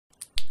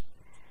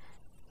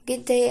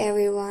Good day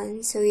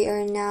everyone. So we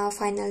are now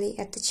finally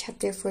at the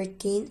chapter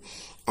 14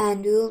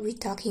 and we will be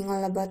talking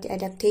all about the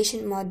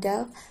adaptation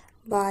model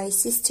by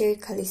Sister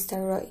Callista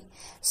Roy.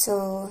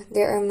 So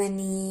there are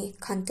many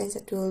contents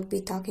that we will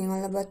be talking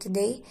all about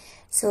today.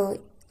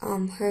 So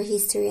her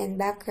history and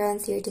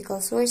background,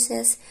 theoretical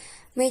sources,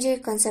 major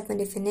concept and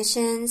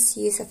definitions,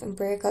 use of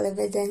empirical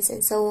evidence,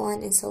 and so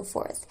on and so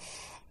forth.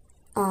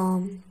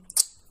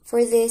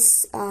 For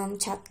this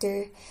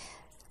chapter,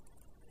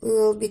 we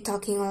will be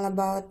talking all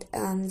about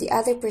the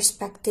other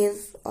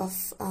perspective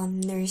of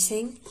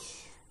nursing.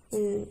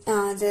 In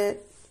the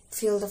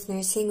field of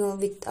nursing, we'll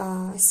be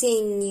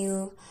seeing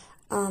new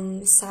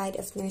side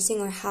of nursing,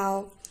 or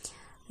how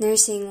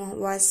nursing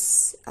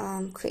was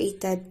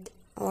created,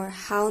 or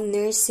how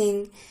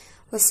nursing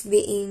was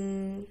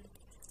being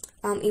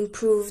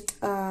improved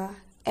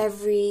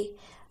every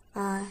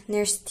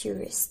nurse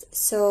theorist.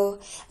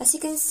 So as you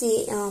can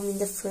see in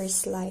the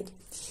first slide,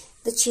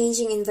 the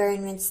changing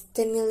environment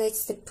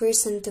stimulates the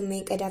person to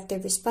make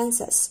adaptive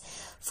responses.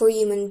 For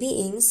human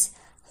beings,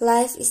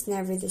 life is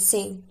never the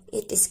same.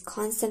 It is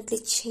constantly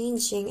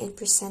changing and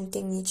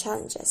presenting new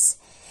challenges.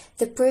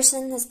 The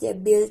person has the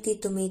ability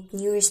to make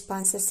new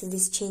responses to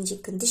these changing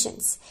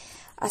conditions.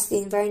 As the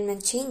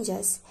environment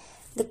changes,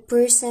 the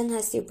person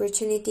has the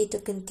opportunity to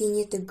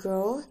continue to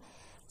grow,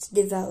 to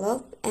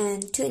develop,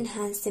 and to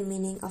enhance the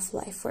meaning of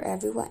life for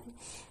everyone.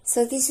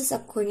 So this is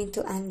according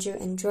to Andrew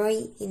and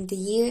Roy in the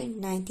year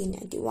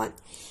 1991.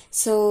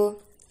 So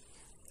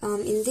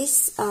in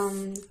this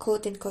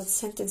quote-unquote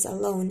sentence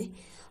alone,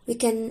 we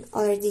can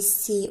already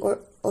see or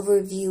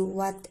overview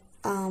what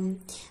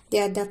the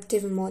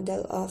adaptive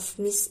model of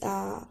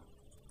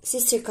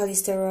Sister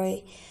Callista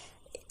Roy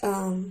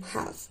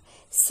have.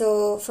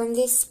 So from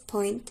this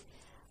point,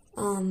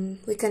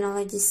 we can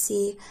already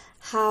see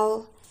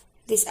how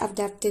this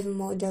adaptive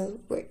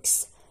model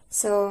works.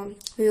 So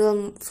we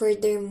will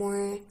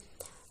furthermore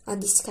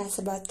discuss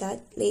about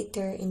that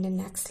later in the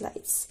next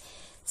slides.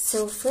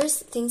 So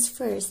first things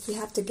first, we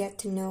have to get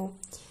to know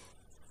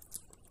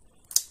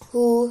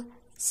who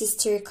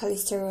Sister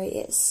Callista Roy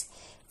is.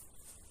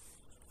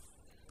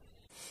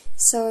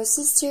 So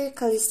Sister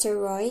Callista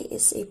Roy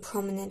is a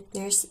prominent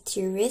nurse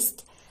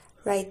theorist,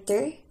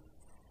 writer,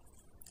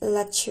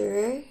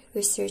 lecturer,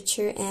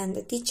 researcher, and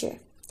a teacher.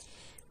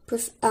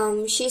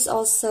 She is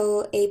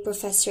also a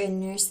professor and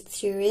nurse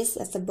theorist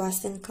at the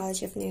Boston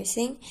College of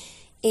Nursing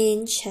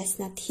in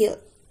Chestnut Hill.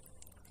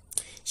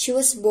 She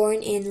was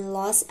born in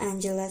Los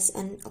Angeles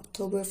on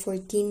October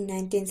 14,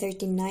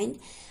 1939,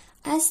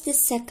 as the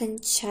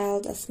second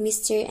child of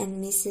Mr.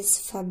 and Mrs.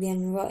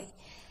 Fabian Roy.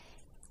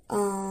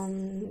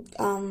 In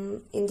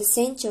the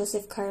St.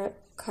 Joseph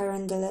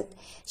Carondelet,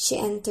 she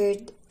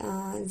entered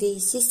the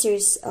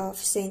Sisters of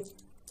St.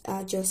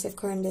 Joseph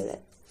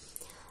Carondelet.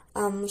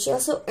 She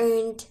also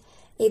earned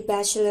a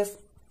Bachelor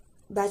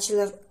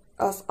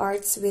of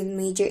Arts with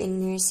major in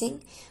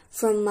nursing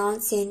from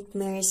Mount St.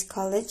 Mary's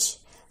College,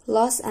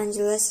 Los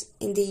Angeles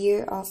in the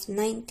year of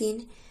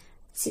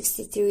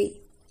 1963.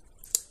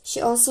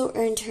 She also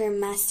earned her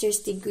master's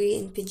degree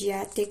in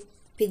pediatric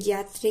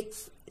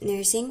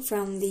nursing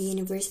from the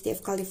University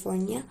of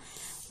California,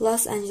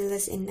 Los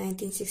Angeles in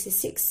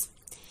 1966.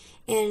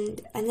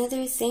 And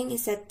another thing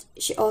is that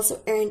she also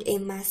earned a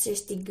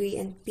master's degree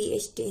and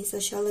PhD in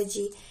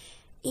sociology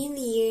in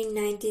the year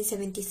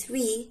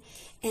 1973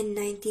 and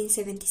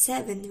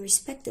 1977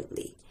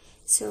 respectively.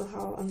 So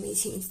how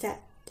amazing is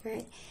that,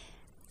 right?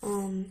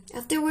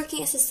 After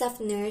working as a staff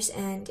nurse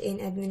and in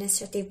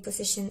administrative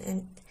position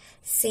at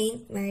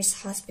St. Mary's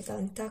Hospital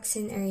in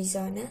Tucson,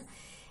 Arizona,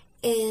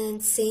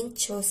 and St.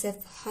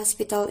 Joseph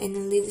Hospital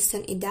in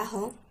Livingston,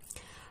 Idaho,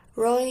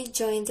 Roy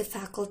joined the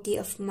faculty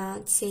of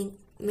Mount St.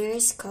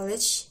 Mary's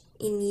College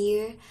in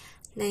year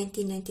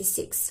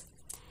 1996.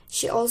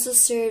 She also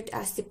served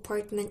as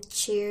department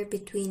chair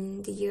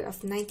between the year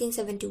of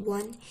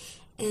 1971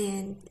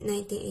 and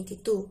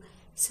 1982.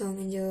 So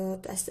medyo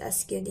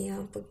taas-taas yun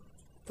yung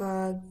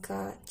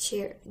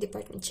pag-chair,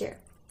 department chair.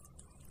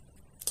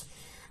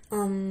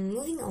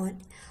 Moving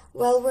on,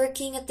 while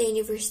working at the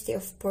University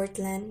of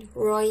Portland,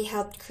 Roy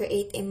helped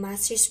create a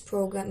master's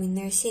program in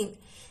nursing.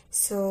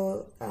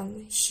 So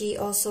she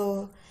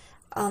also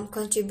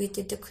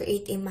contributed to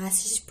create a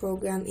master's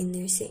program in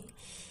nursing.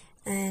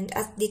 And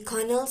at the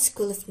Connell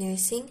School of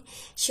Nursing,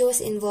 she was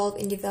involved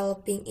in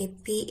developing a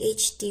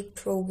PhD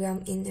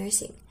program in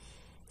nursing.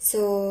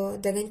 So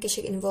dagan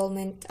siya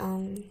involvement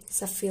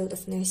sa field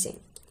of nursing.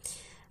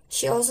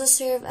 She also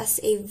served as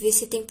a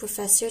visiting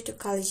professor to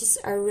colleges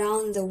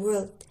around the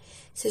world.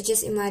 So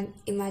just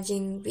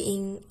imagine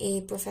being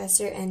a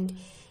professor and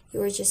you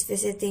were just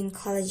visiting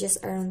colleges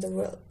around the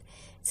world.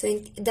 So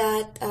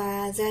that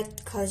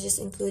colleges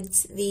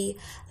includes the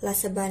La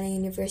Sabana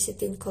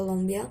University in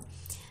Colombia,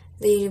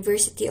 the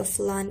University of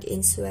Lund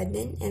in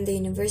Sweden, and the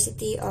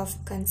University of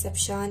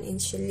Concepcion in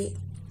Chile.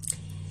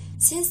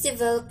 Since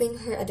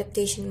developing her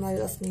adaptation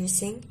model of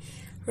nursing,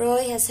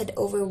 Roy has had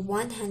over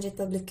 100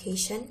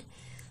 publications,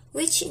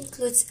 which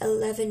includes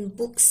 11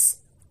 books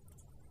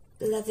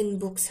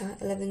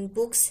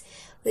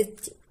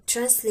with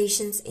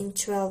translations in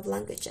 12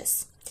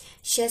 languages.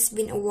 She has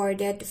been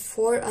awarded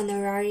 4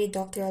 honorary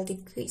doctoral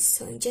degrees.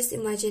 So just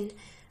imagine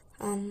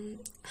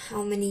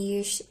how many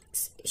years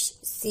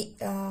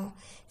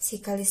si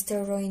Callista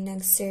Roy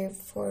nag-serve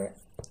for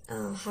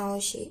how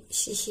she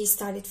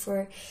studied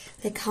for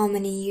like how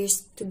many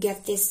years to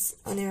get this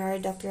honorary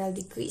doctoral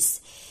degrees.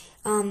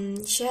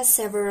 She has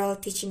several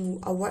teaching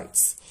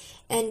awards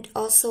and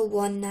also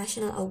won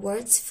national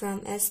awards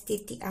from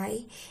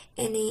STTI,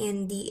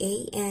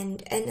 NANDA,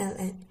 and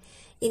NLN.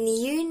 In the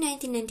year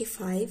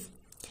 1995,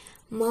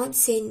 Mount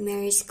St.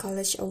 Mary's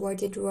College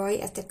awarded Roy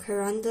at the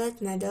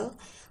Carondelet Medal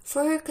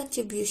for her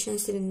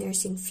contributions to the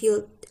nursing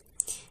field.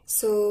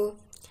 So,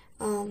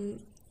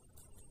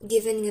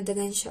 given nga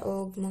dagan siya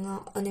og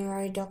mga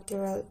honorary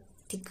doctoral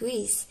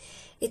degrees,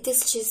 it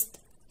is just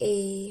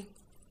a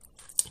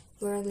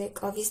well, like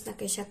obvious na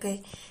kay siya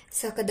kay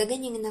sa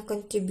kadagan niya na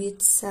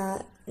contribute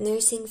sa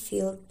nursing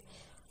field.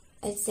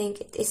 I think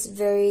it is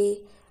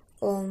very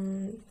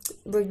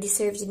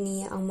deserved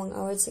niya ang mga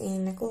awards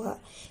na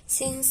nakuha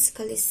since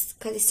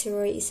Callista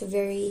Roy is a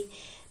very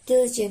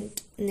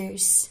diligent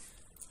nurse.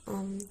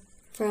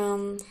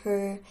 From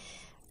her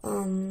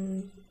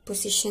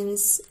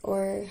positions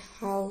or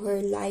how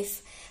her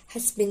life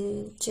has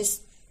been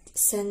just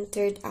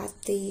centered at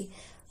the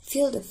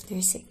field of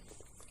nursing.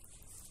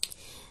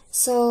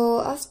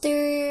 So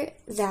after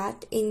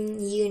that,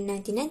 in year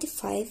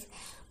 1995,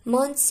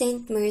 Mount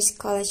St. Mary's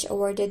College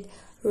awarded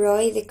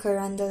Roy the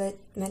Carondelet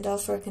Medal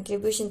for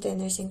contribution to the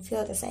nursing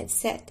field, as I've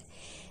said.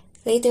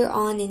 Later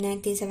on, in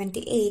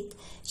 1978,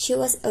 she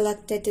was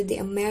elected to the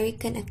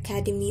American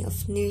Academy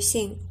of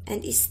Nursing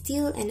and is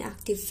still an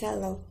active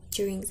fellow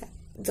during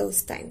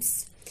those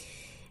times.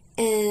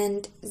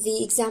 And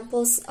the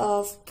examples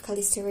of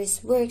Callista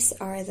Roy's works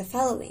are the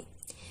following.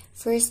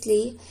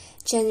 Firstly,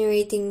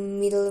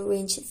 generating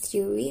middle-range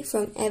theory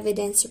from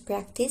evidence to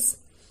practice,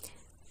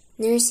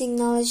 nursing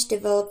knowledge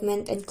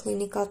development and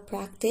clinical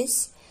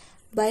practice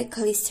by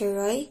Callista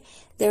Roy,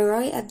 the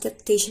Roy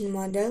Adaptation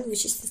Model,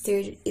 which is the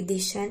 3rd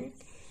edition,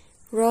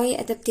 Roy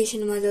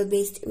Adaptation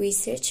Model-based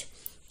research,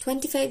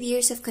 25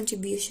 years of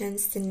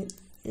contributions to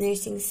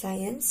nursing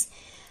science,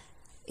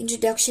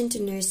 Introduction to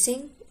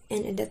Nursing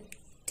and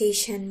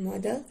Adaptation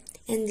Model,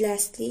 and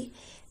lastly,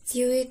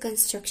 Theory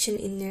Construction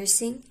in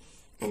Nursing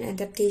and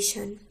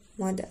Adaptation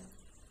Model.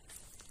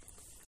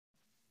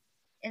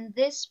 In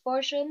this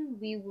portion,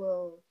 we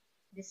will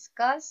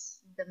discuss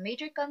the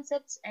major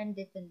concepts and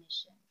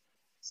definitions,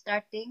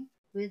 starting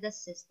with the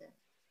system.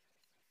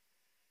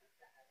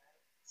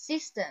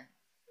 System.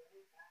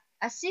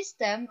 A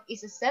system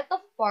is a set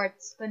of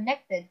parts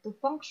connected to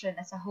function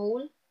as a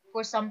whole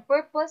for some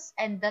purpose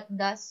and that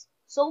does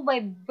so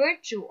by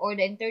virtue or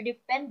the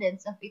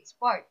interdependence of its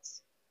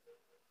parts.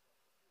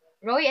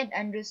 Roy and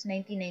Andrews,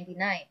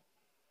 1999.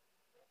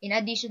 In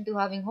addition to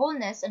having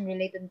wholeness and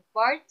related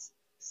parts,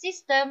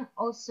 systems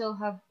also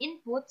have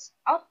inputs,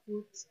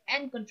 outputs,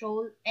 and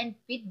control and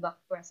feedback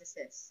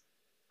processes.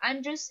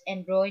 Andrews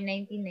and Roy,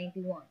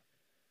 1991.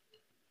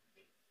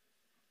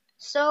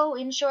 So,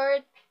 in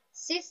short,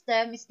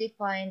 system is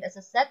defined as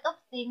a set of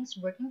things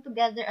working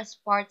together as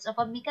parts of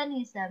a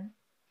mechanism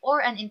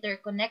or an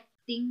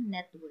interconnecting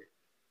network.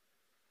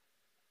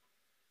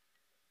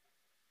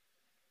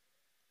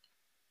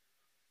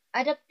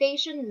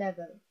 Adaptation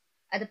level.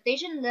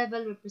 Adaptation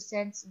level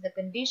represents the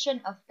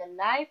condition of the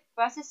life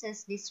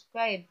processes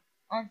described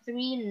on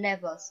 3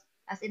 levels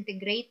as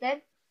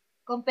integrated,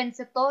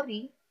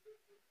 compensatory,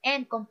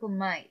 and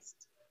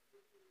compromised.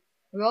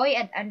 Roy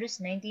and Andrews,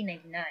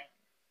 1999.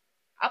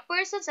 A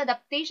person's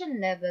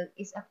adaptation level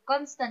is a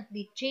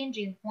constantly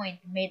changing point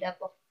made up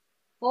of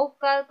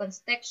focal,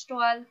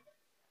 contextual,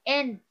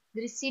 and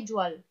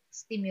residual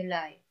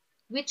stimuli,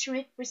 which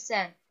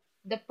represent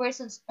the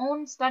person's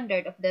own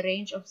standard of the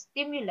range of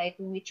stimuli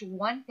to which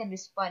one can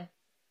respond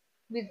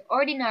with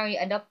ordinary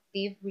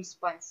adaptive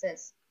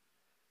responses.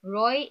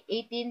 Roy,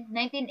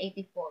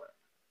 1984.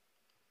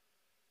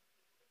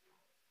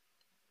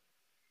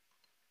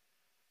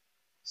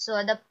 So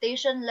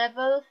adaptation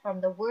level, from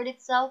the word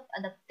itself,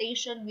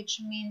 adaptation, which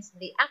means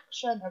the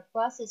action or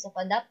process of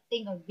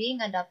adapting or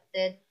being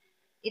adapted,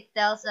 it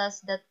tells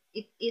us that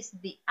it is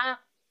the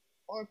act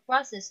or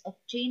process of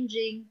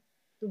changing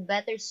to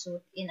better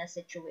suit in a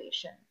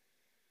situation.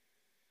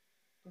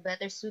 To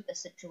better suit a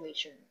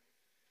situation.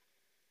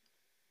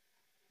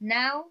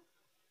 Now,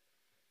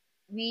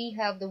 we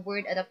have the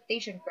word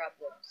adaptation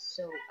problems.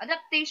 So,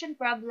 adaptation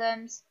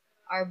problems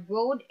are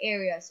broad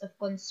areas of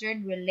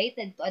concern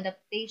related to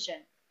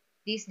adaptation.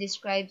 This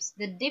describes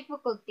the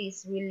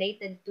difficulties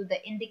related to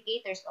the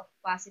indicators of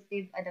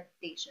positive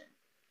adaptation.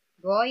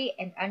 Roy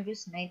and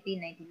Andrews,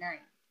 1999.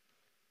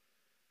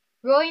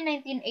 Roy,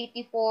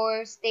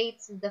 1984,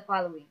 states the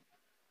following.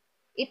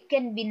 It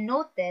can be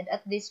noted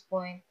at this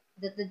point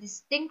that the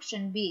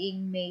distinction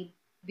being made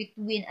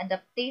between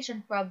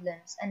adaptation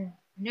problems and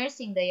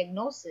nursing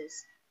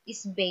diagnosis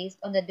is based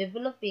on the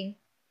developing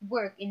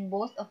work in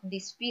both of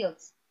these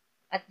fields.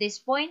 At this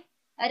point,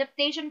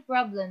 adaptation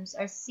problems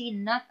are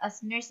seen not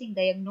as nursing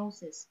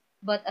diagnosis,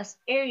 but as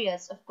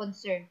areas of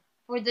concern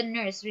for the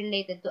nurse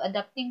related to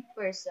adapting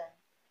person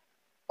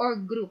or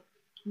group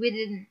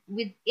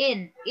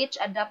within each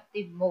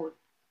adaptive mode.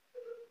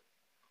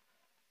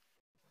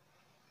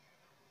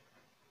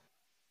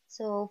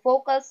 So,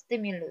 focal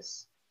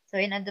stimulus. So,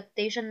 in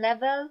adaptation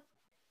level,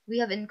 we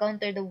have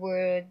encountered the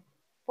word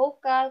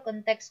focal,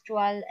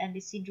 contextual, and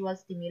residual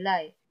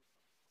stimuli.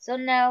 So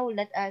now,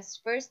 let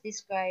us first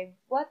describe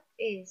what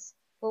is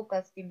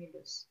focal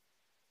stimulus.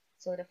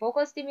 So the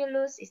focal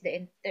stimulus is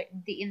the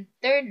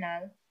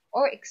internal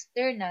or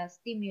external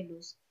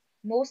stimulus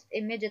most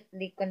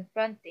immediately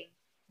confronting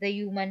the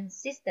human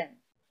system.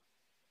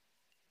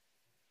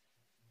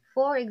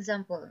 For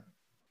example,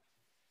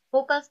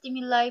 focal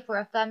stimuli for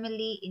a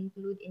family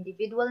include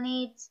individual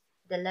needs,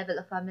 the level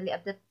of family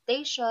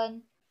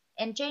adaptation,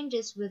 and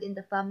changes within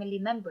the family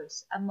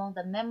members, among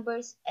the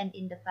members, and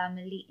in the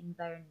family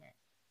environment.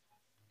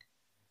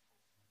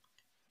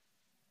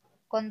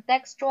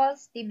 Contextual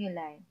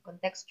stimuli.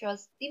 Contextual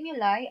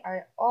stimuli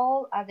are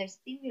all other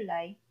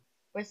stimuli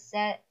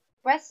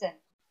present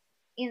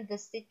in the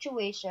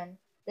situation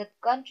that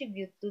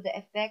contribute to the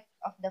effect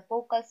of the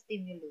focal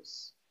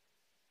stimulus.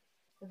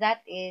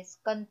 That is,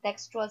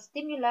 contextual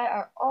stimuli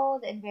are all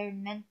the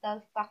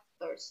environmental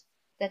factors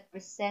that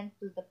present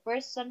to the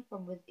person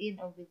from within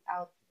or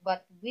without,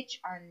 but which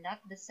are not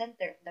the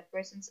center of the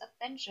person's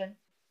attention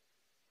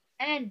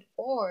and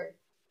or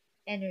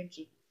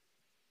energy.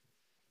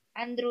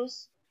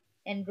 Andrews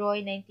and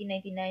Roy,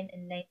 1999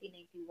 and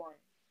 1991.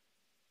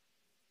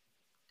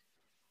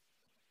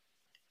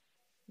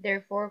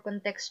 Therefore,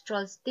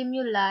 contextual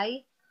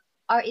stimuli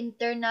are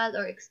internal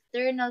or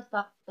external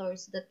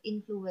factors that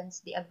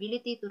influence the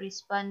ability to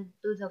respond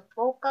to the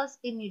focal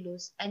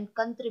stimulus and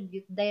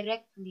contribute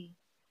directly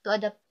to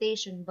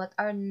adaptation but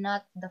are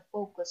not the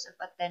focus of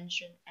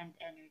attention and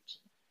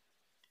energy.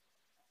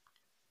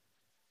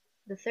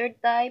 The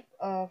third type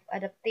of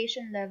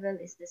adaptation level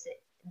is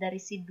the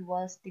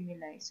residual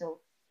stimuli. So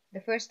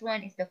the first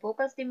one is the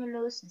focal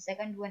stimulus, the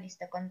second one is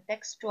the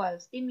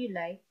contextual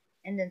stimuli,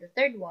 and then the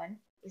third one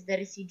is the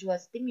residual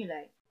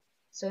stimuli.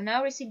 So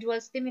now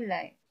residual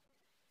stimuli.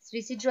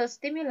 Residual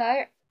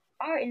stimuli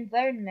are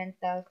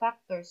environmental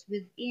factors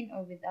within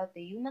or without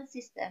the human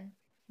system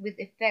with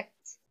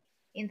effects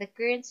in the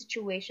current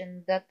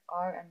situation that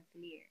are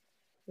unclear.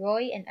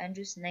 Roy and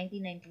Andrews,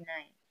 1999.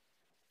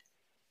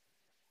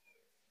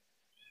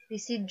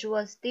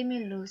 Residual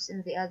stimulus,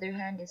 on the other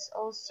hand,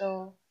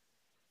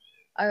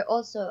 are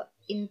also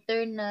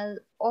internal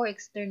or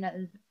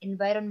external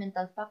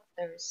environmental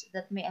factors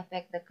that may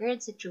affect the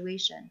current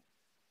situation,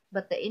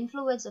 but the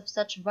influence of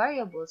such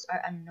variables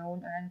are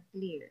unknown or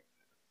unclear.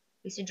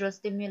 Residual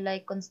stimuli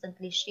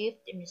constantly shift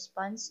in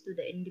response to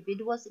the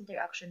individual's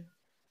interaction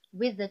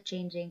with the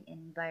changing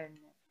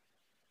environment.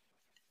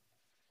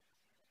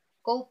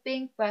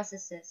 Coping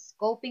processes.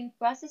 Coping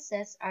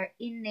processes are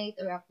innate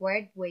or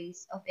acquired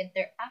ways of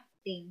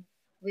interacting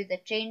with the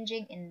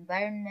changing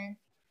environment,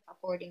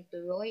 according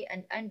to Roy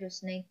and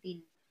Andrews,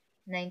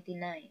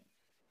 1999.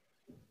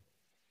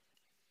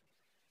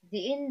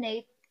 The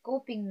innate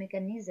coping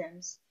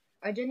mechanisms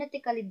are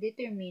genetically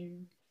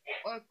determined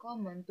or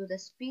common to the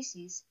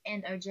species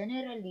and are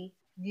generally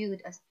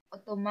viewed as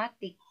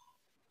automatic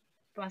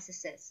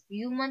processes.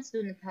 Humans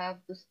do not have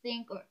to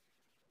think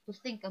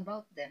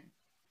about them.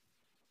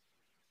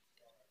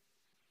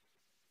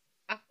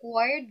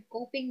 Acquired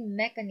coping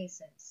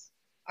mechanisms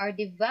are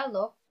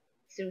developed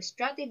through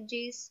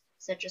strategies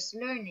such as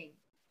learning.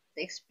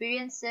 The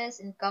experiences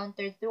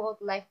encountered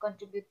throughout life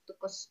contribute to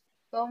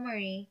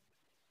customary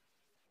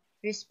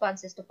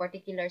responses to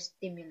particular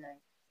stimuli.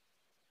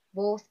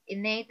 Both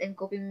innate and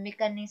coping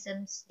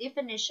mechanisms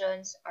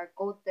definitions are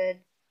quoted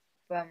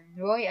from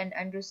Roy and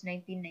Andrews,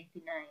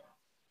 1999.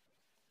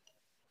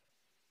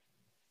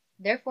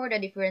 Therefore, the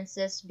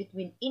differences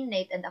between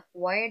innate and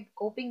acquired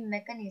coping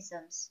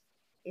mechanisms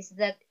is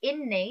that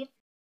innate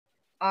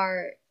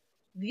are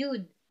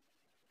viewed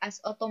as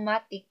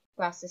automatic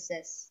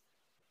processes,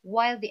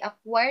 while the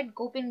acquired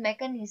coping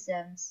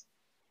mechanisms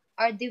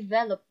are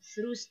developed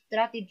through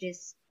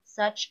strategies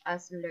such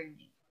as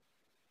learning.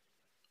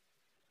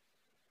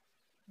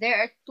 There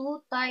are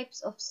two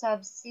types of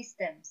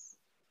subsystems,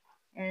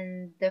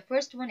 and the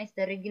first one is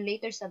the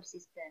regulator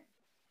subsystem,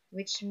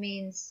 which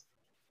means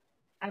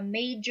a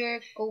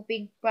major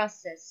coping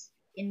process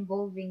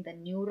involving the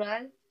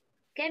neural,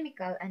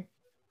 chemical, and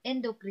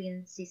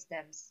endocrine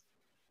systems.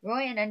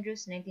 Roy and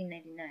Andrews,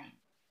 1999.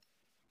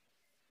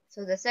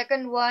 So the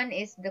second one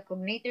is the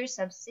cognitor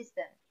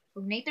subsystem.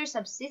 Cognitor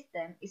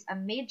subsystem is a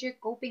major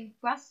coping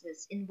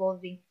process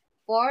involving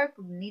four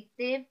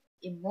cognitive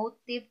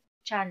emotive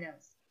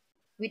channels,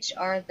 which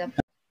are the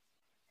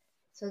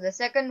So the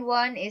second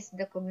one is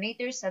the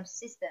cognitor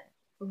subsystem.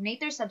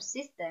 Cognitor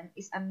subsystem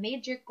is a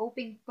major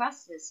coping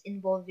process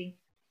involving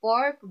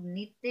four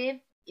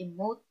cognitive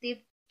emotive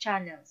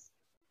channels,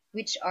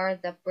 which are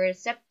the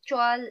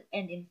perceptual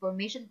and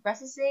information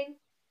processing,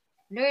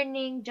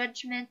 learning,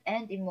 judgment,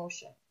 and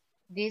emotion.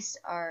 These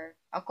are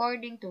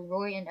according to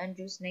Roy and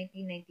Andrews,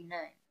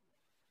 1999.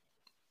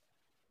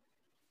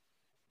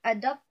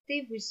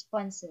 Adaptive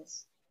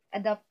responses.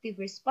 Adaptive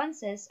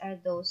responses are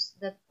those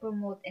that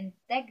promote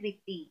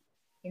integrity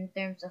in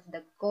terms of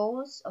the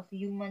goals of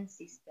human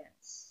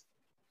systems.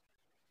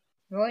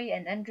 Roy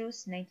and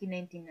Andrews,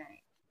 1999.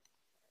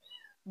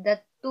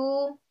 The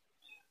two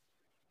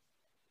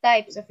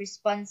types of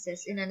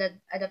responses in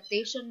an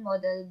adaptation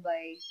model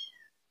by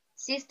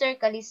Sister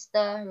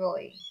Callista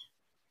Roy.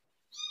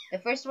 The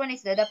first one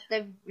is the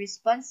adaptive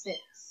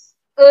responses.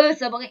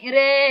 Sabang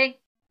iring!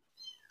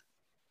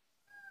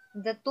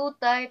 The two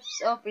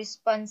types of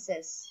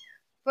responses.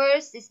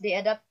 First is the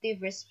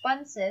adaptive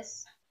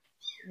responses.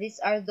 These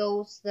are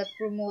those that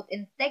promote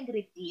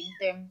integrity in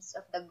terms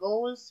of the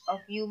goals of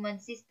human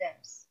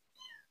systems.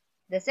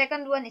 The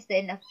second one is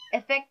the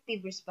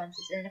effective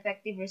responses. And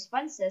effective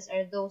responses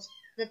are those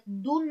that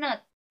do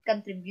not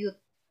contribute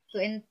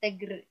to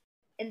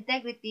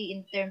integrity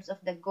in terms of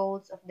the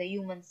goals of the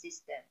human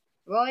system.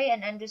 Roy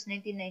and Andrews,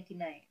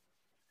 1999.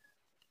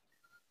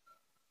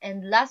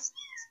 And last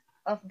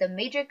of the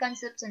major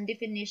concepts and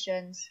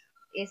definitions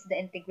is the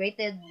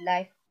integrated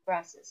life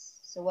process.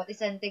 So what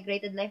is an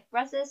integrated life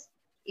process?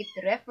 It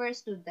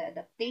refers to the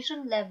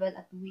adaptation level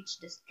at which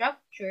the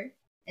structure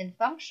and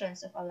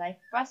functions of a life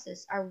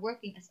process are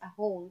working as a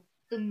whole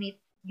to meet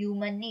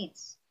human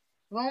needs.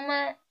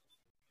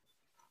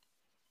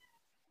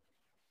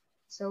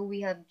 So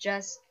we have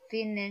just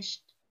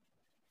finished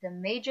the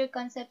major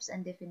concepts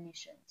and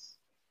definitions.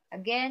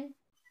 Again,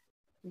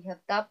 we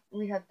have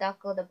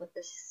tackled about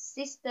the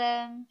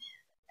system,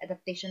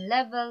 adaptation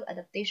level,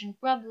 adaptation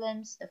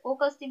problems, the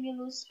focal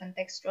stimulus,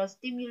 contextual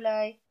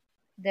stimuli,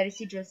 the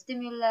residual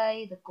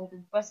stimuli, the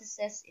coping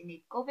processes,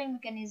 innate coping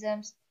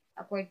mechanisms,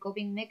 acquired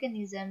coping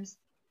mechanisms,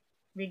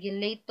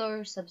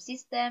 regulator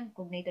subsystem,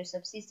 cognator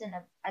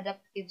subsystem,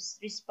 adaptive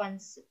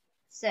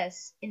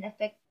responses,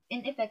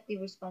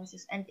 ineffective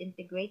responses, and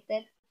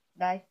integrated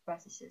life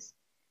processes.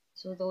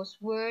 So those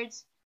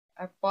words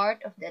are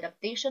part of the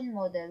adaptation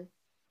model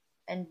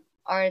and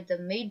are the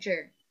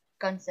major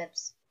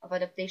concepts of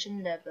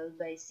adaptation level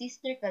by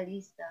Sister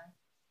Callista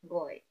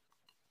Roy.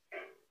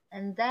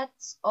 And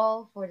that's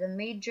all for the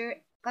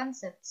major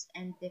concepts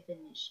and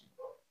definition.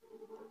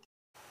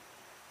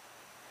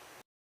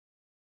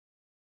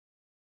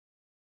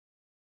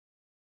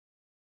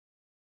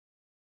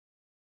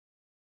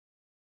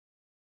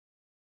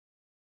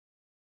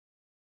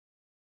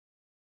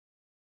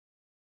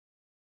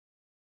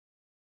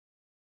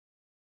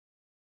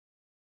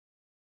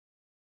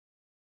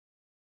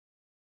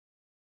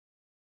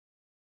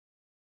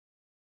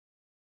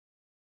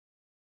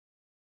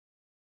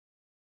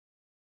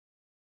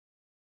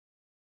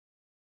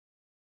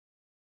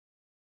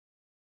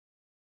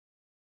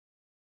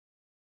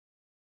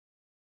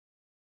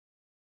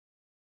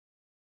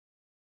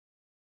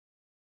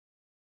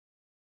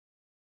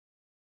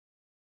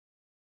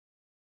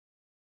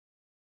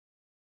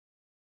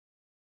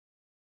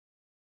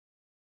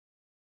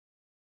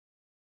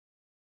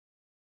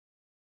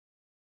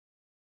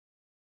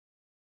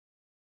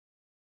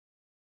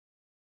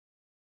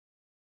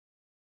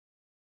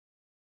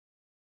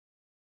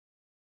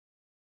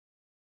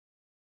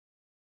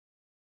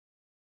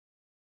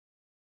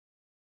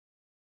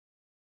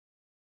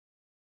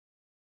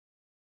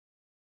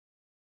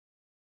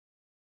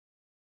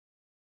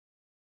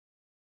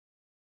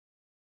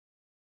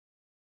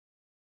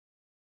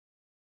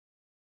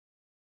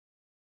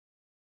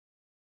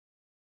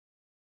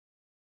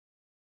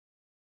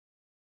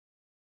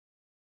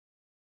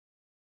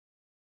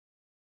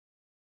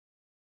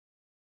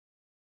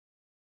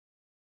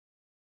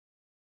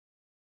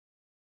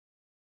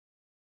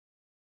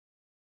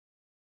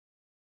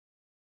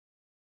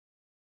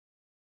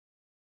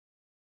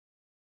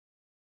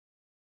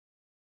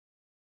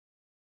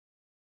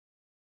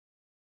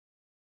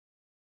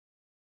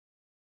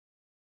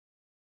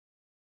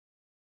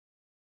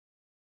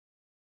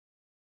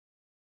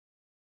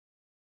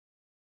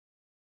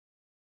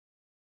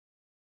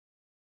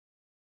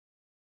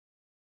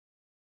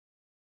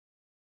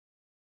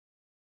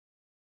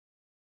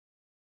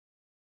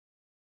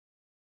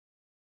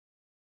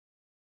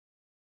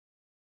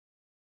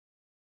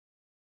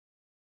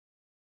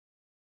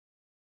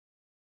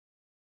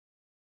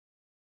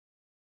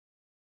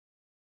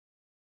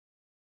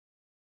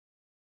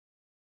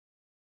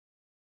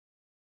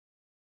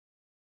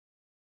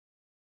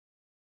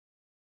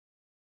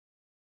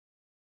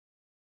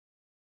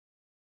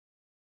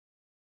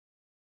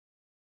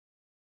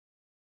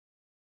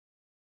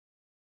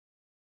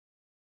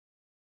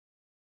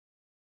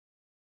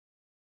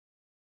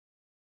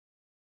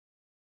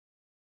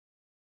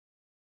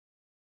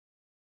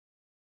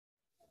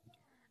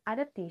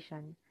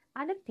 Adaptation.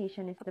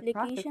 Adaptation is the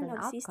process Application and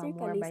of Sister outcome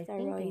whereby Callista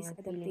thinking Roy's and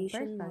feeling adaptation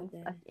persons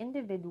as model.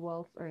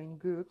 individuals or in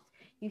groups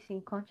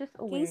using conscious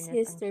Case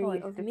awareness and history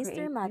choice of to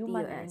Mr. create Matthew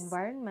human and S.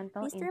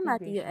 environmental Mr.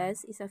 Matthew integration.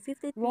 S. is a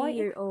Roy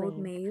 53-year-old explains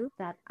male,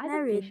 that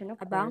married, adaptation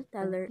a occurs bank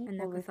when teller,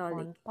 and a people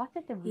Catholic. respond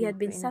He positively had to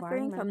been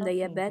suffering from environmental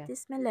changes,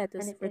 diabetes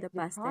and mellitus it for is the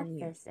the past 10 process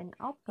years. and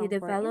He outcome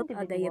for developed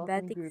a individuals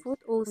and diabetic groups foot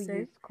who ulcer,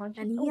 use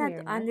conscious and he had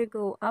to awareness,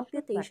 undergo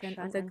amputation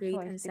of self-reflection, the and great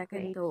choice and to second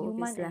create toe of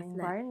his human and left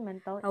leg.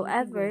 environmental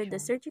However, the integration.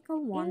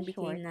 surgical In wound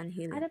became short,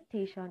 unhealing.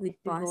 Adaptation is We'd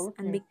the goal paused of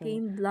and nursing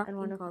became black and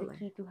one in of the color.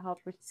 key to help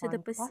So the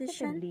respond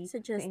physician positively to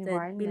suggested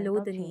below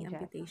environmental the knee changes.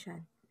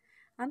 amputation.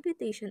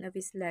 Amputation of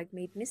his leg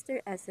made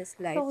Mr. S's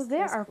life So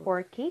there are stressful.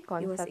 four key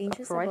He was concepts of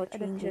anxious Freud's about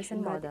changes in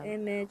adaptation body model,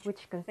 image,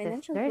 which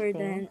consists financial nursing,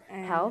 burden,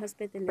 and health,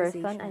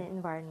 person, and hospitalization.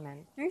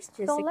 environment. Nurse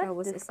So Jessica let's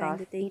was assigned discuss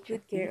to take each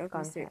of good these care of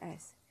Mr. concepts.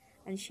 S,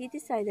 and she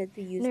decided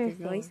to use the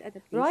Roy's Nursing.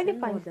 Roy adaptation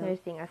defines model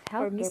nursing as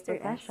for healthcare Mr.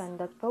 S. profession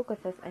that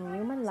focuses on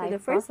human So life the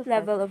first processes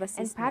level of and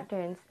assessment,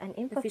 patterns and the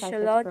emphasizes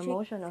physiologic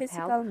promotion of health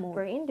physical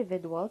for mode,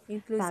 individuals,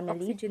 includes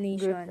families,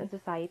 groups, and oxygenation,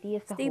 society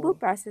as a stable whole.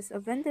 process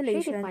of She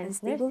ventilation, and defines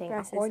stable nursing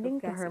process of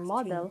according to gas her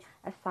model exchange.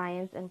 as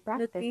science and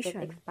practice that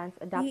Nutrition. expands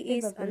He adaptive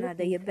is on a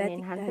abilities and diabetic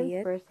enhances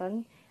diet,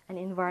 person and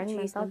which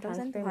is environmental 1200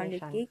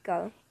 transformation.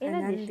 kcal, In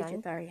and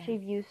addition, she non-vegetarian.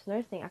 views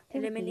nursing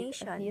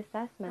activities as the Elimination.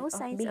 assessment No of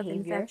signs of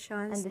behavior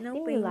and infections, the no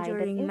pain stimuli that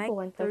during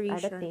influences micturition or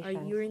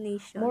adaptations.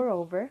 urination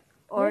Moreover,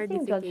 or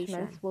nursing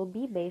judgments defecation. will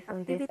be based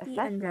on this Activity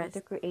and assessment to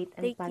rest. create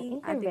and plan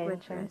Taking adequate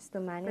interventions rest. to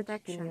manage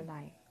Protection.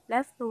 stimuli.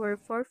 Left lower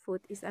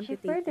forefoot is She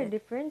further amputated.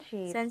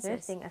 differentiates Senses.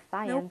 nursing as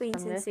No science pain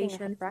from nursing as a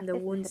sensation from the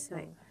practice wound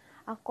site. discipline.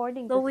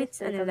 According to Fluids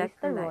Sister and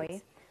Callista Roy,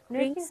 electrolytes.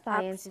 nursing Drinks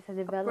science is a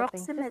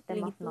developing system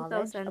approximately of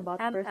knowledge 2000 about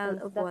ml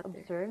persons of that water.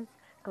 observes,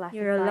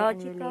 classify,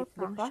 and Neurological relates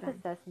the function.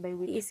 processes by He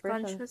which is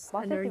persons conscious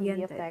and positively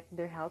oriented. affect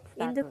their health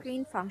status.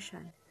 Endocrine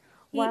function.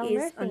 While He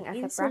is on nursing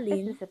as a practice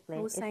insulin,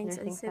 no discipline is signs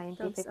and nursing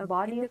symptoms scientific of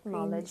body of endocrine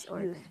knowledge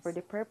used for disorders.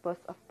 the purpose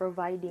of The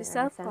providing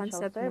an essential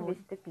self-concept service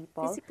mode. to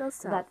people, Physical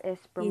self. that is,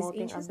 He is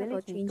promoting anxious about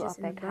ability to changes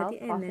in affect body health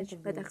image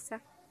but positively.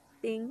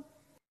 accepting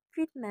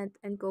treatment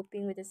and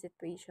coping with the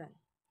situation.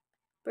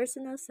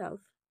 Personal self.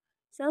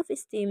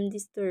 Self-esteem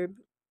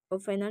disturbed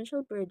of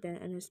financial burden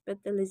and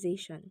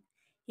hospitalization.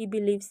 He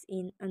believes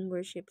in and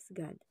worships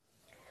God.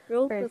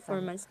 Role Person.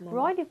 performance mode.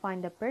 Roy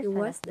defined the He person as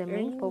was the the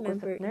main earning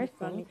focus of member in the nursing,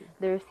 family.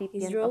 the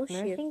His recipient of role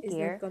shift nursing is not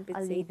care, a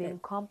compensated. living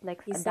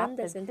complex His son adaptive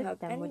doesn't have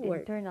system any with work.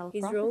 internal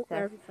His role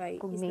processes, clarified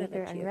is not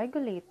cognator and achieved.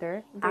 regulator,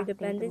 acting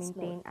to Interdependence mode.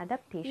 maintain He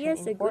adaptation has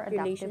in a four good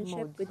adaptive relationship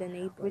modes, with the which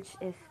neighbors,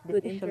 is the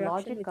good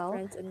interaction with physiological,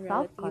 friends and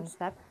relatives,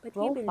 self-concept, but he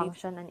role believes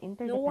function, and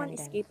no one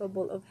is interdependence.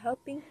 capable of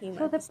helping him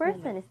So at the this moment.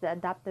 person is the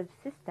adaptive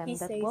He system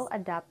that will says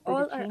adapt to the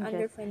all are changes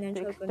under to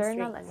financial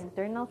external and constraints.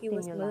 internal He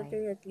was stimuli.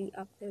 militarily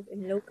active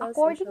in local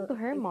According social to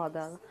her activities.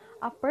 model,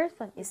 a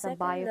person The is a second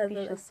level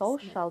biofisio assessment,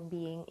 social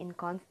being in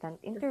constant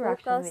the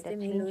interaction focal with a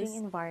changing stimulus,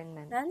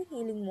 environment.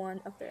 non-healing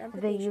wound after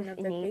They amputation use of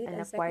the innate great and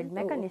and acquired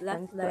second toe of mechanisms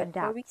left to leg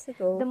four adapt. weeks The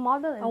ago.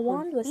 model A includes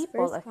wound was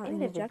people first as found in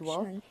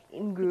individuals, ejection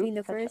in between groups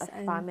the such first as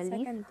and families,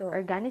 second toe,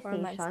 4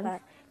 months organizations,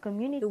 back. The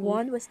communities,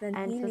 wound was then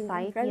and healing and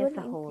society as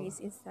a gradually whole. increased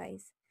in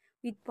size,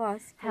 with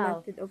pus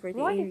Health. collected over the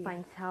Roy area.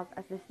 defines health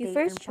as the He state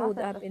first and showed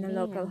process up of in a being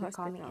local and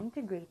becoming hospital.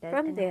 integrated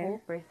From in a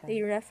whole there, they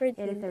person. referred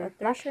It is him a to a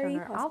reflection tertiary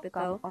or outcome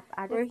hospital of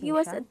where he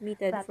was adaptation,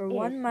 admitted that for is,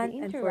 one the month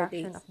and four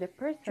interaction of days. the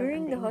person and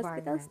During the the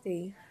hospital environment.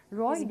 stay,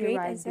 Roy his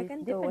great and derived this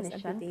second toe was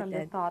definition from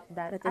the amputated, thought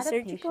that but the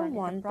surgical adaptation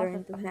is a one process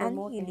turned to of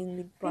promoting non-healing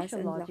with pus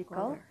and black physiological,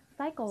 color. So,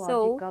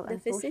 psychological, the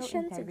and social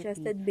physician integrity,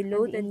 suggested and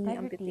below the the knee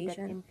integrity that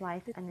amputation.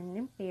 implies an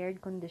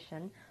unimpaired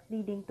condition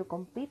leading to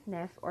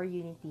completeness or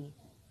unity.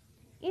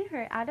 In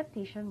her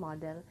adaptation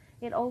model,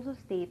 it also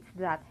states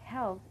that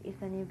health is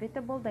an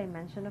inevitable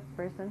dimension of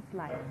person's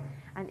life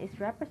and is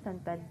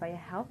represented by a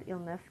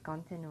health-illness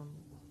continuum.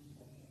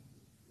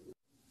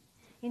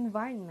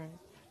 Environment.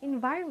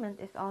 Environment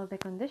is all the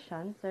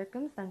conditions,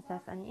 circumstances,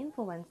 and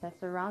influences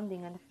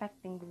surrounding and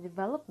affecting the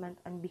development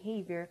and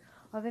behavior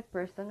of a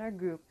person or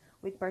group,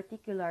 with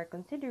particular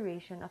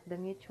consideration of the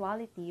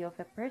mutuality of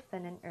a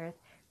person and earth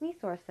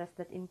resources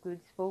that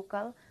includes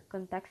focal,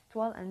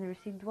 contextual, and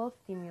residual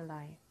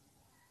stimuli.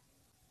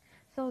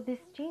 So this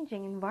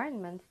changing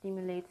environment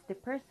stimulates the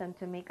person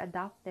to make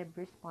adaptive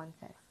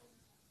responses.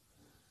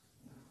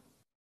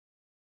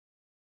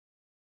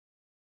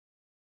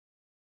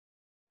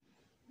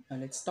 Now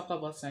let's talk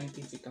about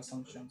scientific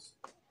assumptions.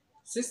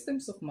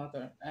 Systems of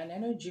matter and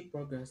energy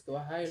progress to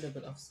a higher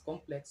level of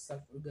complex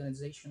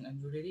self-organization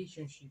and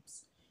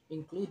relationships,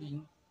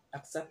 including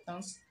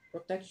acceptance,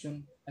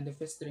 protection, and the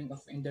fostering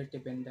of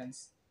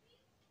interdependence.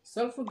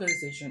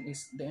 Self-organization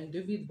is the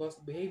individual's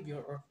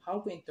behavior or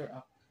how we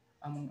interact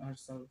among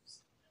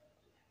ourselves.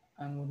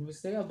 And when we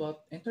say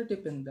about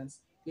interdependence,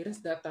 it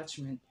is the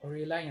attachment or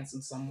reliance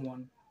on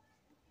someone.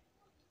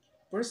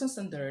 Persons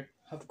and the earth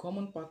have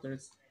common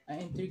patterns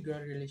and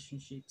integral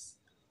relationships,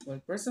 while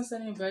persons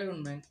and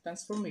environment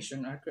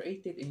transformation are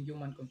created in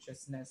human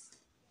consciousness.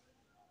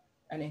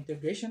 An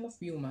integration of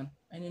human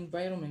and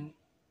environment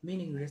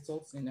meaning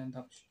results in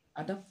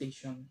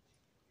adaptation.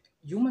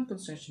 Human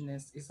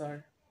consciousness is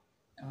our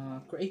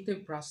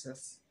creative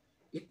process.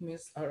 It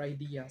means our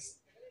ideas,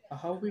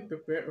 how we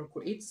prepare or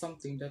create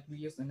something that we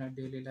use in our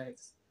daily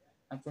lives.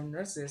 And for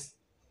nurses,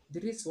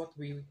 this is what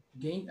we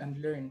gain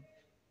and learn,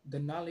 the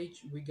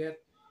knowledge we get,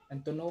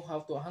 and to know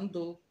how to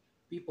handle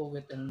people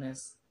with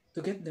illness,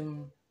 to get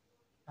them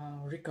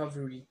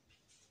recovery.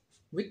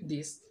 With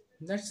this,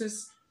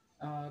 nurses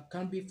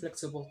can be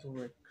flexible to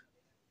work.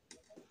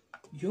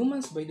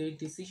 Humans, by their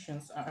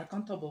decisions, are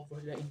accountable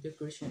for the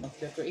integration of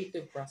the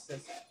creative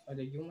process or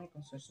the human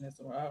consciousness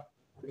or our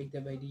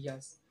creative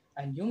ideas.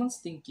 And humans'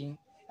 thinking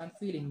and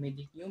feeling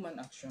mediate human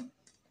action.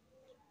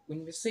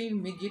 When we say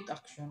immediate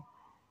action,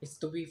 it's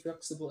to be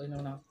flexible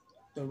enough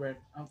to work.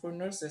 And for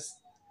nurses,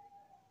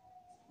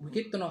 we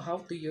get to know how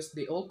to use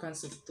the all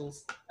kinds of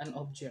tools and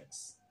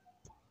objects.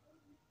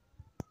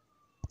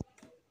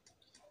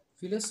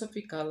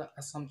 Philosophical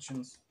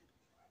assumptions.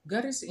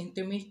 God is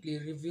intimately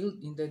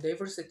revealed in the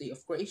diversity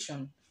of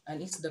creation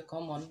and is the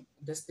common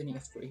destiny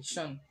of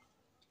creation.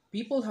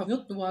 People have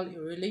mutual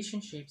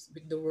relationships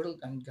with the world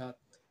and God.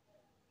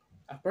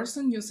 A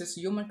person uses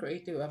human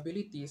creative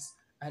abilities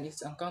and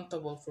is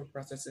accountable for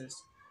processes.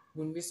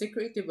 When we say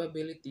creative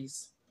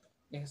abilities,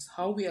 is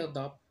how we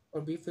adapt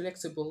or be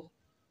flexible,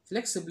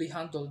 flexibly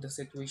handle the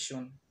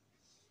situation.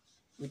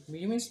 Which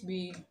means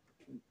be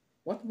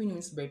what we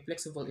mean by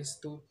flexible is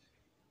to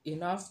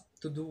enough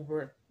to do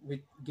work with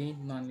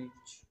gained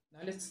knowledge. Now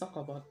let's talk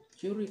about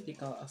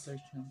theoretical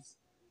assertions.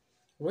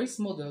 Roy's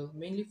model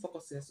mainly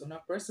focuses on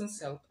a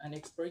person's health and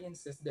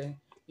experiences the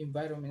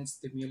environment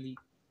stimuli.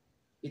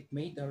 It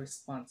made a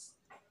response.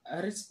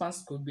 A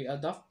response could be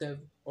adaptive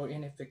or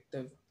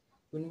ineffective.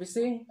 When we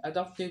say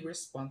adaptive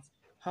response,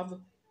 have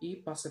a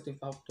positive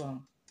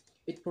outcome.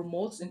 It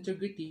promotes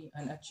integrity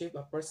and achieve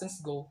a person's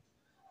goal,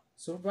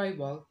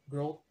 survival,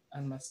 growth,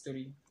 and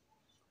mastery.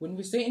 When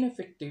we say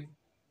ineffective,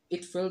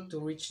 it failed to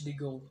reach the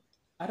goal.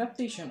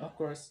 Adaptation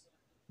occurs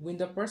when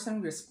the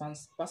person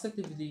responds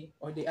positively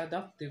or the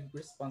adaptive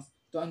response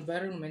to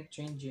environment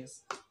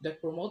changes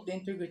that promote the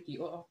integrity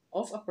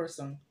of a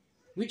person,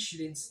 which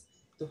leads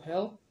to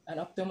health and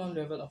optimal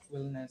level of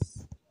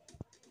wellness.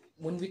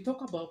 When we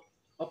talk about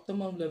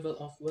optimal level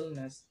of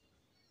wellness,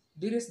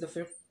 this is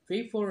the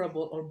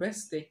favorable or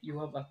best state you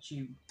have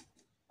achieved.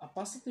 A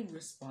positive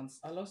response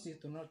allows you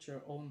to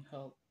nurture your own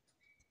health.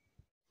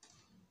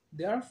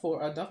 There are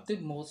four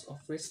adaptive modes of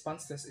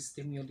responses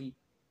stimuli.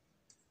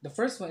 The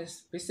first one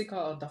is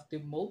physical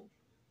adaptive mode,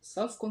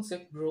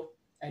 self-concept group,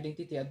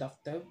 identity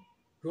adaptive,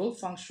 role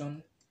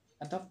function,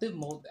 adaptive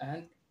mode,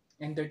 and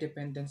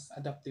interdependence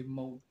adaptive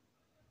mode.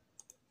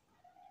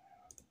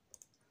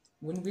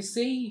 When we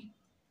say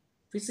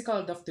physical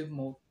adaptive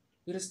mode,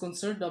 it is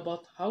concerned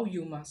about how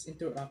humans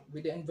interact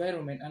with the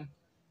environment and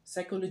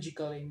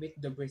psychologically meet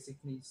the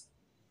basic needs.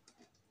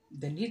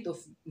 The need of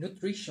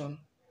nutrition,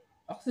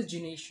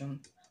 oxygenation,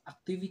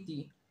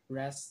 activity,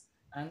 rest,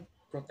 and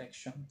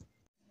protection.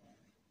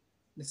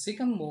 The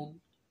second mode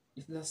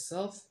is the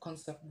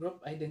self-concept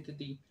group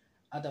identity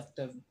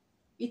adaptive.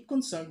 It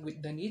concerned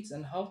with the needs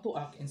and how to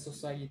act in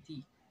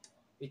society.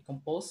 It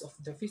composed of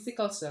the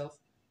physical self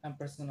and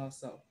personal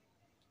self.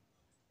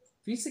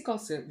 Physical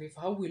self is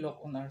how we look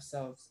on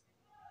ourselves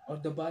or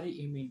the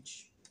body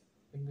image.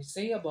 When we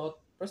say about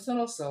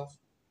personal self,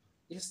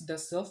 is the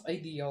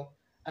self-ideal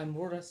and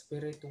moral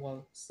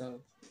spiritual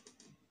self.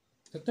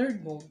 The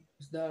third mode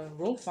is the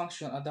role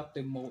function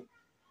adaptive mode.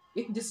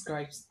 It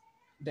describes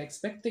the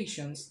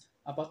expectations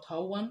about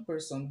how one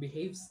person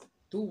behaves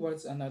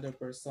towards another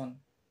person.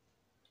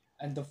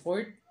 And the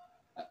fourth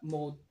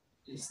mode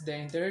is the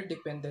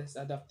interdependence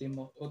adaptive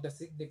mode or the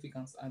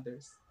significance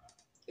others.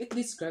 It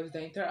describes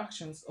the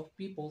interactions of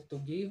people to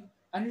give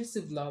and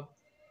receive love,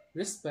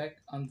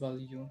 respect, and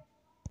value.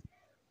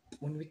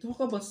 When we talk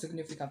about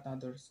significant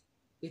others,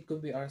 it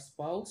could be our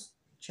spouse,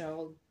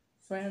 child,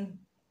 friend,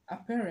 a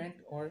parent,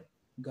 or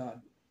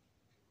God.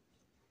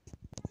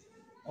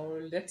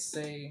 Or let's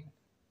say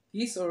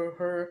his or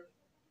her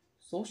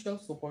social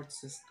support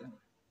system.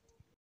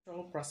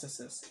 Control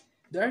processes.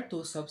 There are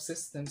two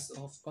subsystems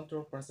of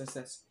control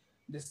processes,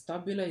 the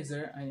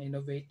stabilizer and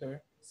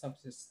innovator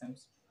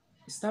subsystems.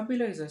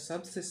 Stabilizer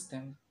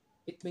subsystem,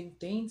 it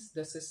maintains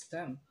the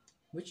system,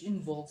 which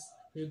involves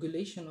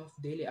regulation of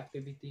daily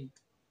activity.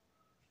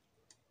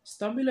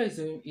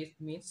 Stabilizer, it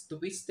means to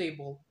be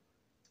stable.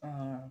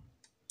 Uh,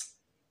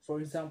 for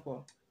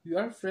example, you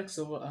are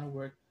flexible at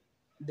work,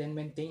 then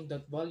maintain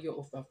that value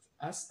of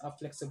as a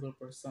flexible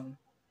person.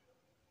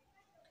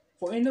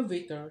 For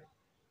innovator,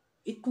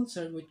 it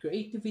concerned with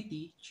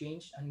creativity,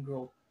 change, and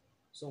growth.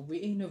 So we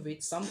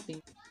innovate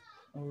something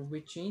or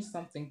we change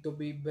something to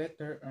be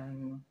better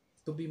and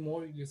to be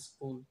more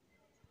useful.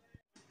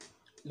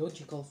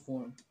 Logical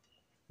form.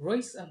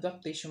 Roy's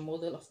adaptation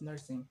model of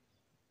nursing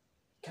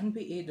can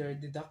be either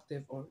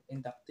deductive or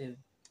inductive.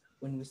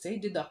 When we say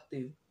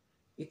deductive,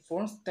 it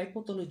forms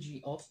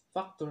typology of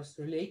factors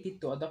related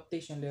to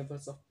adaptation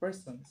levels of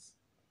persons.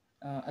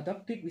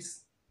 Adaptive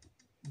is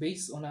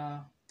based on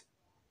a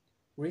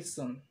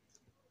reason,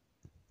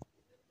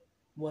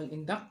 while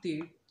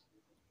inductive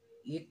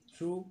it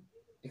through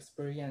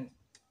experience.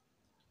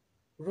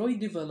 Roy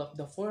developed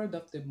the four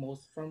adaptive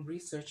modes from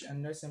research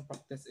and nursing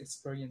practice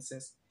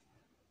experiences.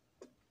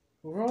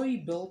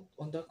 Roy built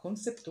on the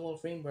conceptual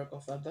framework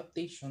of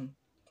adaptation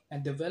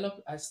and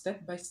developed a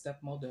step-by-step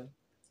model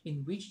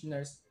in which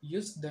nurse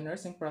used the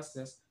nursing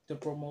process to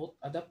promote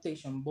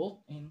adaptation both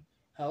in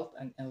health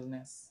and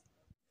illness.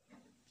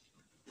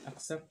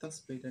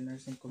 Acceptance by the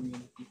nursing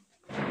community,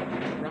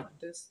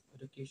 practice,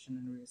 education,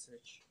 and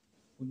research.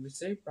 when we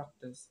say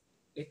practice,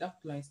 it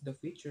outlines the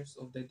features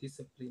of the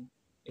discipline.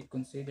 It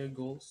considers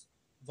goals,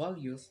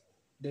 values,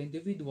 the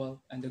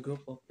individual and the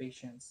group of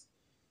patients,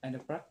 and the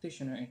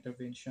practitioner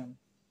intervention.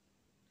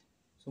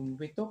 So when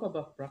we talk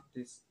about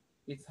practice,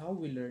 it's how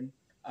we learn,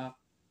 act,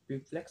 be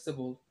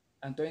flexible,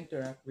 and to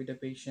interact with the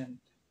patient.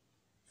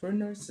 For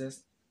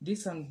nurses,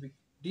 these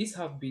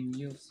have been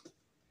used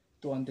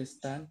to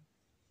understand,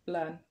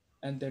 plan,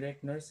 and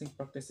direct nursing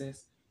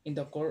practices in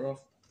the core of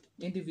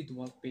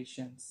individual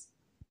patients.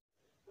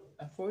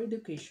 And for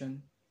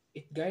education,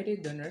 it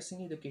guided the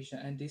nursing education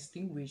and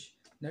distinguished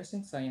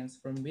nursing science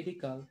from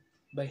medical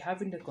by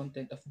having the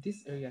content of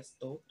these areas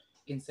taught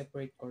in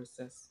separate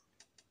courses.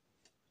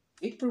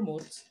 It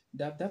promotes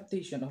the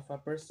adaptation of a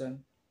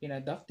person in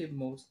adaptive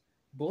modes,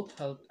 both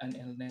health and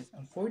illness.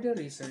 And for the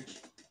research,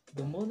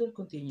 the model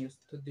continues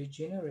to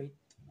generate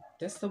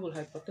testable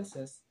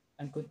hypotheses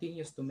and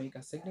continues to make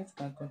a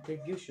significant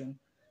contribution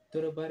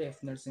to the body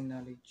of nursing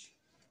knowledge.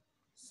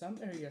 Some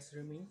areas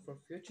remain for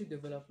future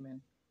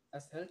development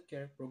as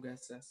healthcare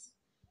progresses.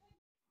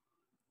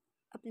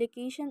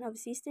 Application of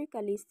Sister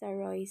Callista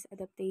Roy's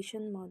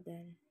adaptation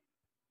model.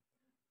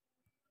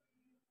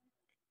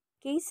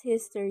 Case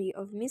history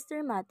of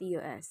Mr. Matthew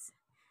S.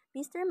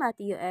 Mr.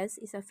 Matthew S.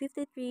 is a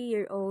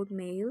 53-year-old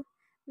male,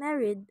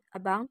 married, a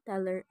bank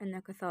teller, and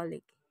a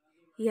Catholic.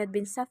 He had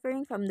been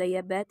suffering from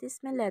diabetes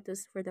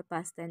mellitus for the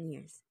past 10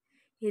 years.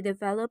 He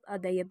developed a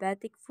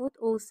diabetic foot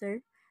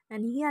ulcer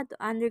and he had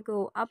to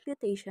undergo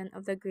amputation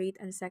of the great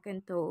and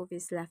second toe of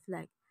his left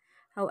leg.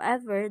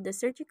 However, the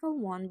surgical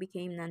wound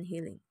became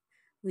non-healing,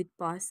 with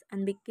pus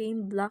and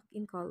became black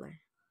in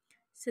color.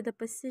 So the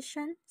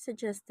physician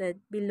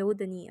suggested below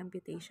the knee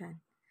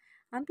amputation.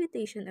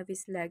 Amputation of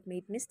his leg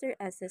made Mr.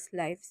 S's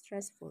life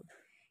stressful.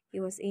 He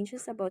was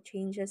anxious about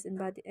changes in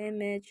body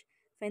image,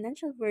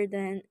 financial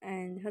burden,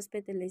 and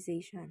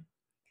hospitalization.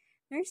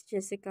 Nurse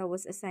Jessica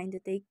was assigned to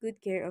take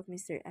good care of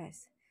Mr.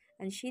 S,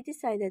 and she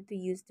decided to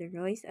use the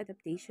Royce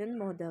adaptation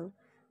model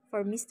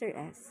for Mr.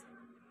 S.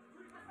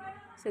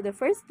 So the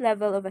first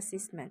level of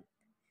assessment,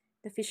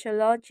 the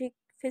physiologic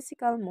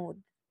physical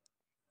mode,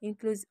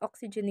 includes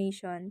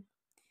oxygenation,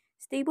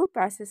 stable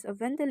process of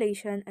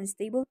ventilation, and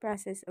stable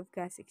process of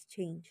gas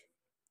exchange.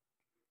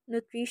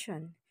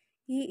 Nutrition.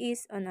 He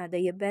is on a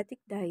diabetic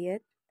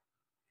diet,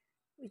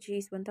 which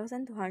is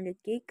 1,200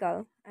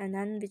 kcal, and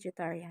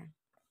non-vegetarian.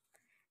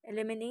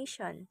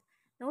 Elimination.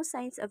 No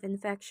signs of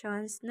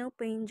infections, no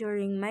pain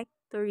during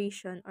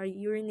micturition or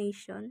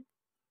urination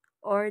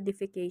or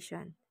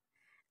defecation.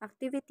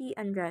 Activity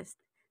and rest.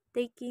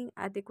 Taking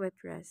adequate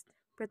rest.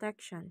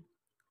 Protection.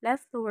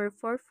 Left lower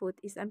forefoot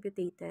is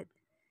amputated.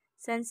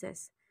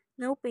 Senses.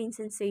 No pain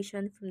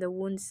sensation from the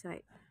wound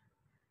site.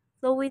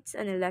 Fluids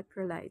and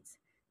electrolytes.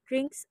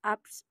 Drinks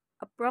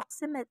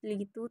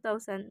approximately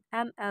 2,000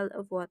 ml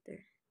of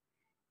water.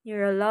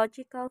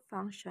 Neurological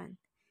function.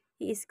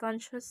 He is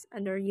conscious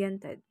and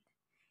oriented.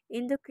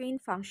 Endocrine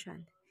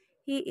function.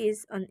 He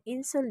is on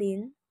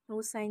insulin,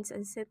 no signs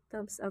and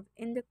symptoms of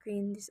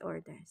endocrine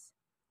disorders.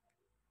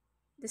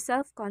 The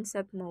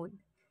self-concept mode.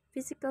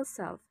 Physical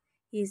self.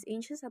 He is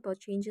anxious about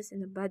changes in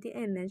the body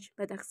image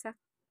but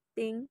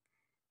accepting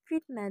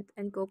treatment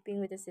and coping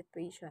with the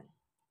situation.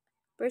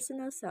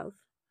 Personal self.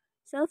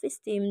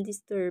 Self-esteem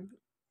disturbed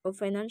of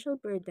financial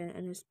burden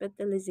and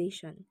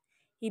hospitalization.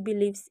 He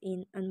believes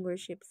in and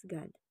worships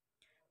God.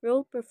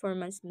 Role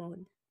performance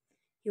mode.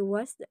 He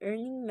was the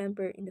earning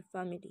member in the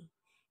family.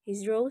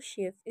 His role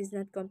shift is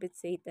not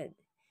compensated.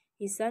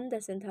 His son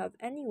doesn't have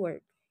any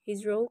work.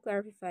 His role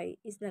clarified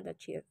is not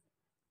achieved.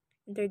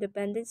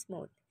 Interdependence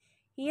mode.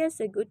 He has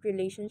a good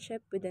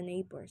relationship with the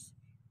neighbors,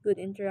 good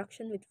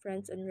interaction with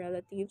friends and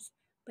relatives,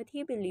 but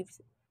he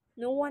believes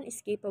no one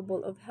is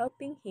capable of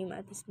helping him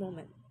at this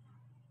moment.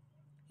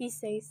 He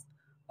says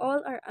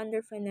all are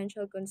under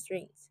financial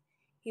constraints.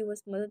 He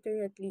was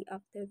moderately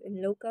active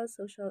in local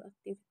social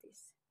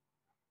activities.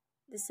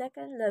 The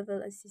second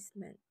level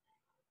assessment.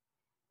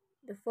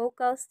 The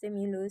focal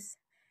stimulus,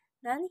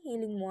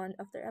 non-healing wound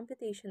after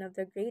amputation of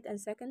the great and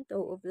second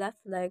toe of left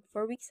leg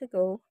 4 weeks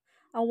ago.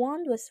 A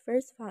wound was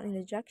first found in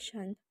the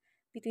junction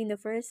between the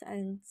first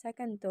and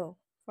second toe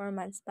 4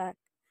 months back.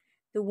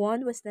 The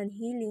wound was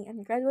non-healing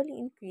and gradually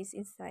increased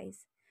in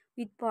size,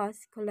 with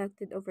pus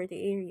collected over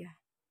the area.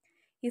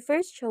 He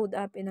first showed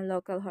up in a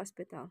local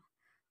hospital.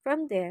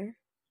 From there,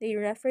 they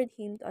referred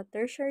him to a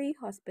tertiary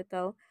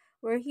hospital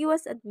where he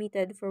was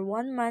admitted for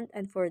 1 month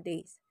and 4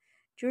 days.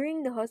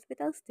 During the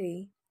hospital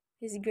stay,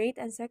 his great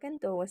and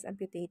second toe was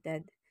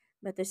amputated,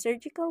 but the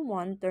surgical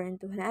wound turned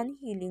to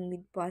non-healing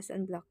with pus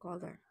and black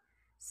color.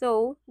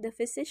 So, the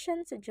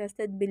physician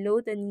suggested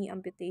below the knee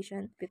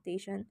amputation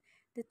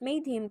that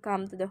made him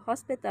come to the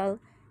hospital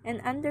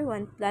and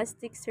underwent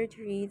plastic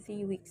surgery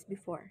 3 weeks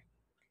before.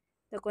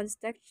 The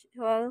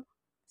contextual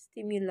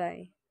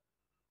stimuli.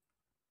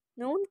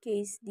 Known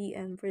case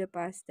DM for the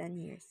past 10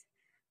 years.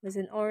 Was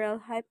an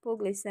oral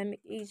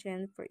hypoglycemic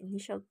agent for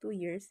initial 2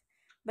 years,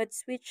 but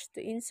switched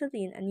to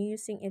insulin and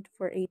using it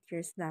for 8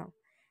 years now,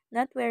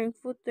 not wearing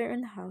footwear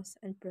in house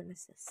and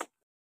premises.